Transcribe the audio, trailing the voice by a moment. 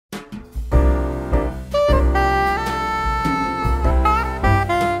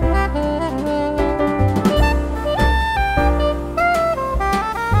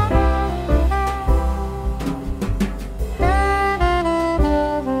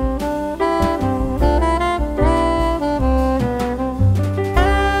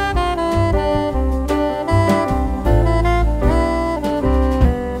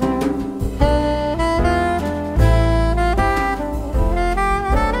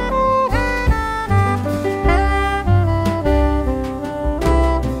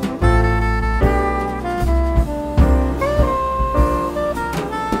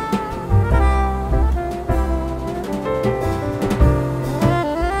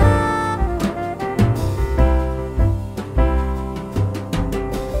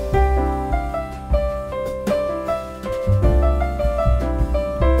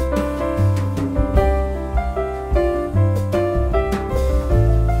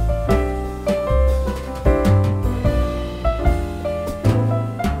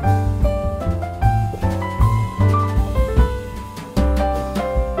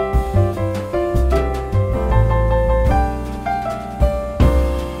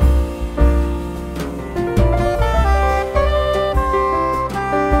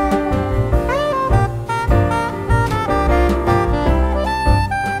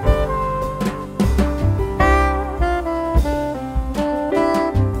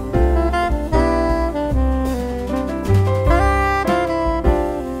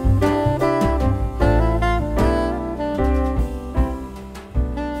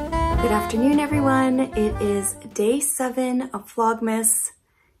It is day 7 of Vlogmas.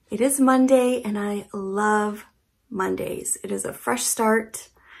 It is Monday and I love Mondays. It is a fresh start.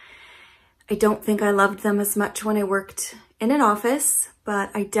 I don't think I loved them as much when I worked in an office, but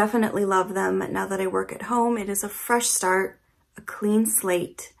I definitely love them now that I work at home. It is a fresh start, a clean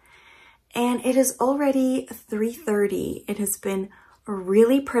slate, and it is already 3:30. It has been a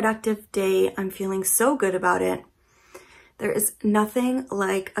really productive day. I'm feeling so good about it. There is nothing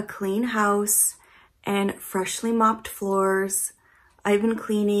like a clean house and freshly mopped floors. I've been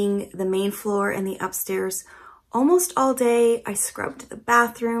cleaning the main floor and the upstairs almost all day. I scrubbed the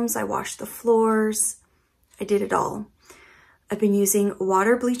bathrooms, I washed the floors, I did it all. I've been using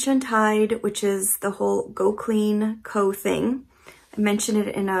water, bleach, and Tide, which is the whole Go Clean Co thing. I mentioned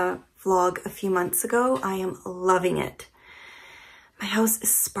it in a vlog a few months ago. I am loving it. My house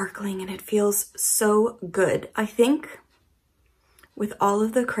is sparkling and it feels so good. I think with all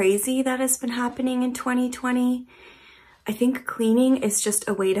of the crazy that has been happening in 2020, I think cleaning is just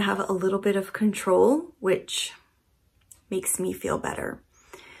a way to have a little bit of control, which makes me feel better.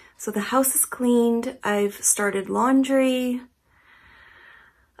 So the house is cleaned. I've started laundry.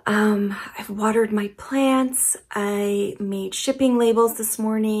 I've watered my plants. I made shipping labels this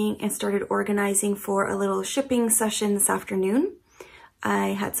morning and started organizing for a little shipping session this afternoon. I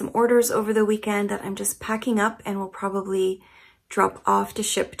had some orders over the weekend that I'm just packing up and will probably drop off to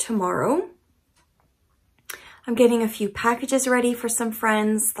ship tomorrow. I'm getting a few packages ready for some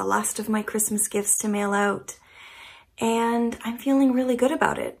friends, the last of my Christmas gifts to mail out, and I'm feeling really good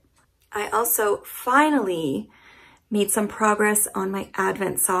about it. I also finally made some progress on my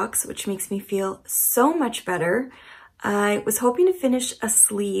Advent socks, which makes me feel so much better. I was hoping to finish a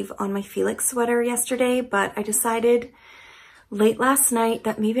sleeve on my Felix sweater yesterday, but I decided late last night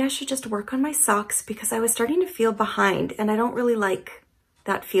that maybe I should just work on my socks because I was starting to feel behind and I don't really like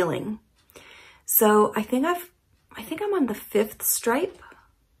that feeling. So I think I'm on the 5th stripe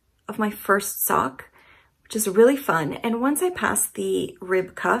of my first sock, which is really fun. And once I pass the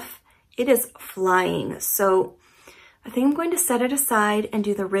rib cuff, it is flying. So I think I'm going to set it aside and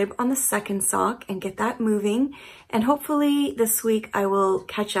do the rib on the 2nd sock and get that moving. And hopefully this week I will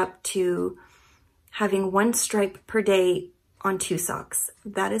catch up to having 1 stripe per day on 2 socks.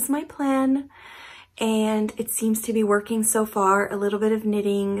 That is my plan. And it seems to be working so far. A little bit of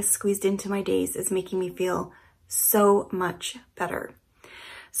knitting squeezed into my days is making me feel so much better.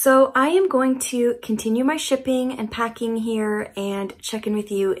 So I am going to continue my shipping and packing here and check in with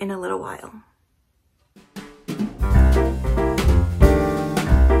you in a little while.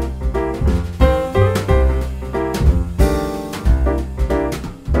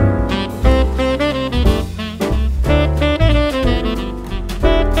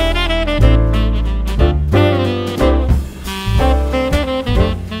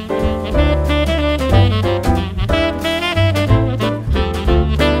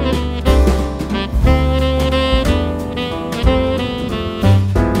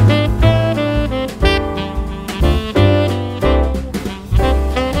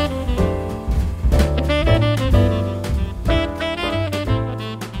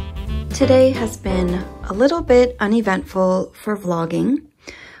 Today has been a little bit uneventful for vlogging,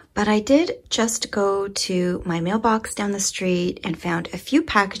 but I did just go to my mailbox down the street and found a few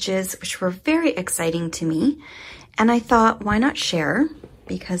packages which were very exciting to me. And I thought, why not share?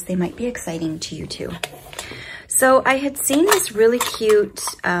 Because they might be exciting to you too. So I had seen this really cute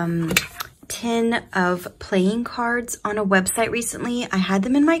tin of playing cards on a website recently. I had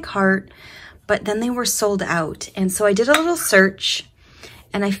them in my cart, but then they were sold out. And so I did a little search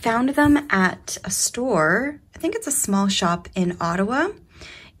and I found them at a store. I think it's a small shop in Ottawa.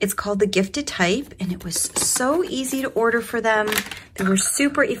 It's called The Gifted Type, and it was so easy to order for them. They were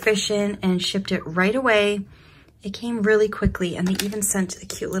super efficient and shipped it right away. It came really quickly, and they even sent a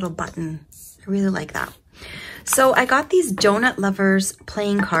cute little button. I really like that. So I got these Donut Lovers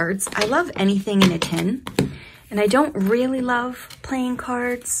playing cards. I love anything in a tin, and I don't really love playing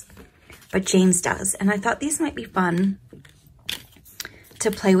cards, but James does. And I thought these might be fun to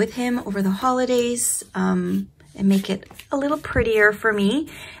play with him over the holidays and make it a little prettier for me.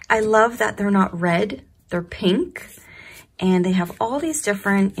 I love that they're not red, they're pink, and they have all these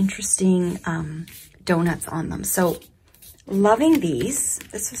different interesting donuts on them. So loving these.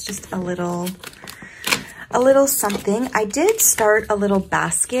 This was just a little something. I did start a little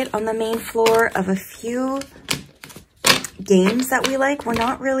basket on the main floor of a few games that we like. We're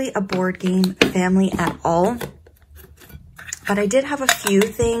not really a board game family at all, but I did have a few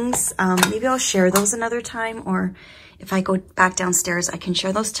things. Maybe I'll share those another time, or if I go back downstairs, I can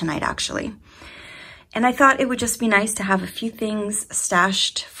share those tonight actually. And I thought it would just be nice to have a few things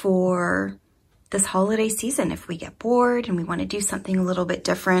stashed for this holiday season. If we get bored and we want to do something a little bit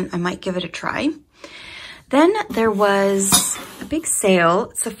different, I might give it a try. Then there was a big sale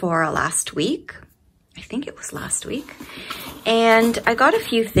at Sephora last week. I think it was last week. And I got a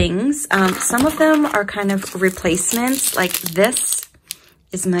few things. Some of them are kind of replacements. Like this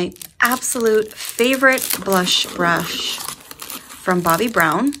is my absolute favorite blush brush from Bobbi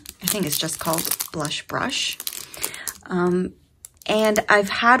Brown. I think it's just called Blush Brush. And I've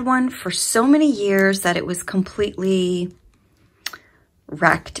had one for so many years that it was completely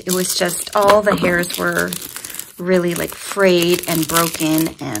wrecked. It was just, all the hairs were really like frayed and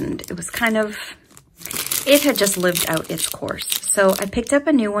broken, and it was kind of, it had just lived out its course. So I picked up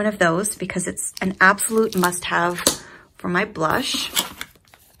a new one of those because it's an absolute must-have for my blush.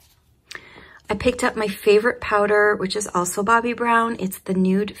 I picked up my favorite powder, which is also Bobbi Brown. It's the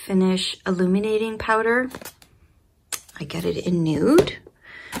Nude Finish Illuminating Powder. I get it in nude.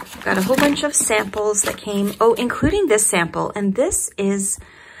 I've got a whole bunch of samples that came, oh, including this sample. And this is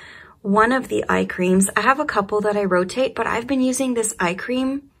one of the eye creams. I have a couple that I rotate, but I've been using this eye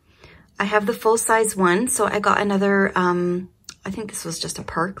cream. I have the full size one, so I got another, I think this was just a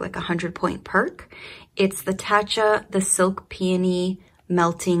perk, like a 100-point perk. It's the Tatcha, the Silk Peony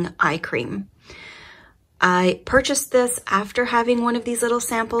Melting Eye Cream. I purchased this after having one of these little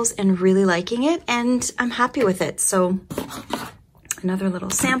samples and really liking it, and I'm happy with it. So another little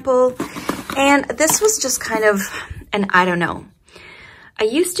sample. And this was just kind of, and I don't know. I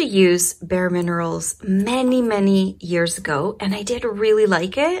used to use Bare Minerals many, many years ago, and I did really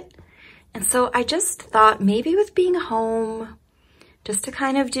like it. And so I just thought maybe with being home, just to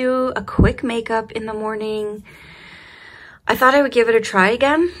kind of do a quick makeup in the morning, I thought I would give it a try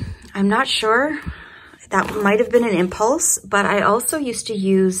again. I'm not sure. That might have been an impulse, but I also used to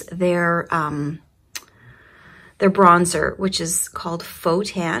use their bronzer, which is called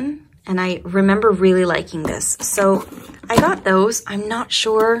Faux Tan, and I remember really liking this. So I got those. I'm not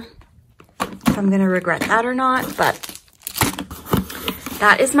sure if I'm gonna regret that or not, but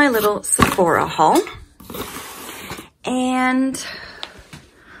that is my little Sephora haul. And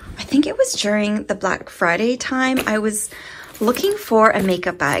I think it was during the Black Friday time, I was looking for a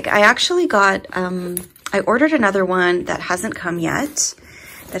makeup bag. I actually got, I ordered another one that hasn't come yet,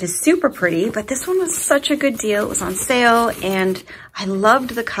 that is super pretty, but this one was such a good deal. It was on sale, and I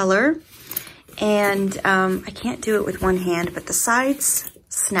loved the color. And I can't do it with one hand, but the sides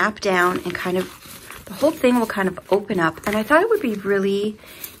snap down and kind of, the whole thing will kind of open up. And I thought it would be really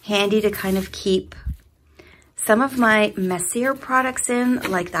handy to kind of keep some of my messier products in,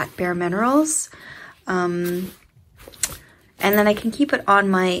 like that Bare Minerals. And then I can keep it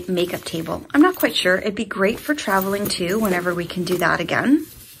on my makeup table. I'm not quite sure. It'd be great for traveling too, whenever we can do that again.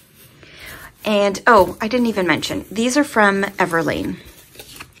 And, oh, I didn't even mention, these are from Everlane.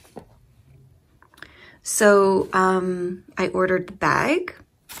 So I ordered the bag.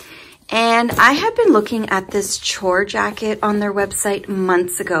 And I had been looking at this chore jacket on their website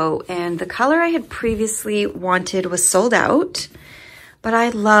months ago, and the color I had previously wanted was sold out. But I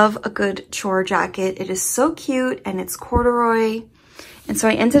love a good chore jacket. It is so cute, and it's corduroy. And so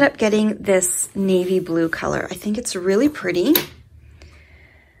I ended up getting this navy blue color. I think it's really pretty.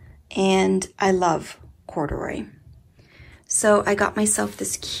 And I love corduroy. So I got myself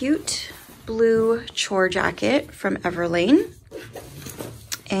this cute blue chore jacket from Everlane.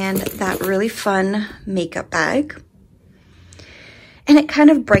 And that really fun makeup bag. And it kind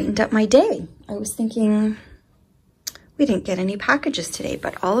of brightened up my day. I was thinking, we didn't get any packages today,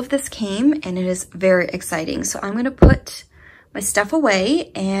 but all of this came, and it is very exciting. So I'm gonna put my stuff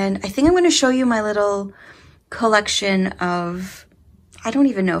away, and I think I'm gonna show you my little collection of, I don't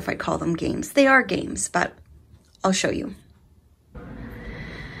even know if I'd call them games. They are games, but I'll show you.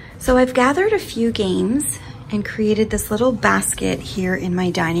 So I've gathered a few games and created this little basket here in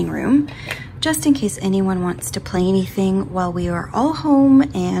my dining room, just in case anyone wants to play anything while we are all home,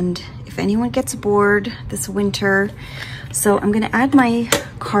 and if anyone gets bored this winter. So I'm gonna add my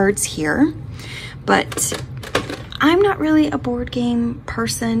cards here, but I'm not really a board game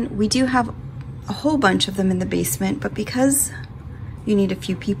person. We do have a whole bunch of them in the basement, but because you need a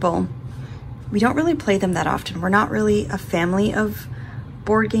few people, we don't really play them that often. We're not really a family of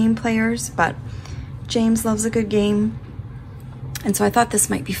board game players, but James loves a good game. And so I thought this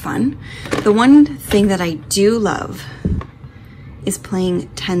might be fun. The one thing that I do love is playing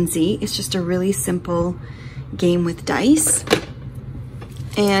Tenzi. It's just a really simple game with dice.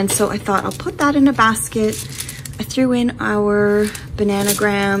 And so I thought I'll put that in a basket. I threw in our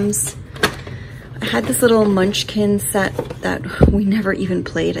bananagrams. I had this little munchkin set that we never even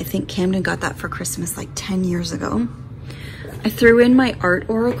played. I think Camden got that for Christmas like 10 years ago. I threw in my art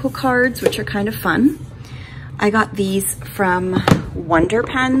oracle cards, which are kind of fun. I got these from Wonder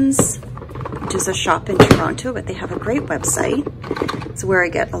Pens, which is a shop in Toronto, but they have a great website. It's where I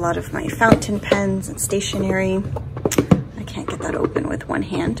get a lot of my fountain pens and stationery. I can't get that open with one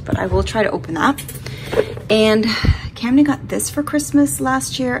hand, but I will try to open that. And Camden got this for Christmas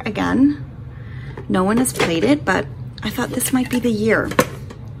last year again. No one has played it, but I thought this might be the year.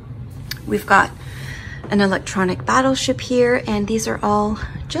 We've got an electronic battleship here, and these are all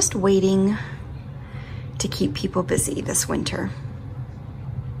just waiting to keep people busy this winter.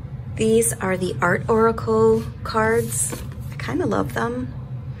 These are the Art Oracle cards. I kind of love them.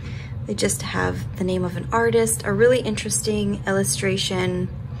 They just have the name of an artist, a really interesting illustration,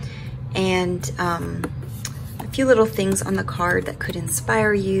 and a few little things on the card that could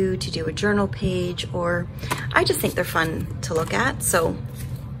inspire you to do a journal page, or I just think they're fun to look at. So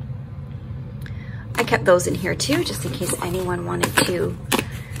I kept those in here too, just in case anyone wanted to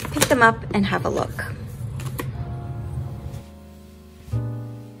pick them up and have a look.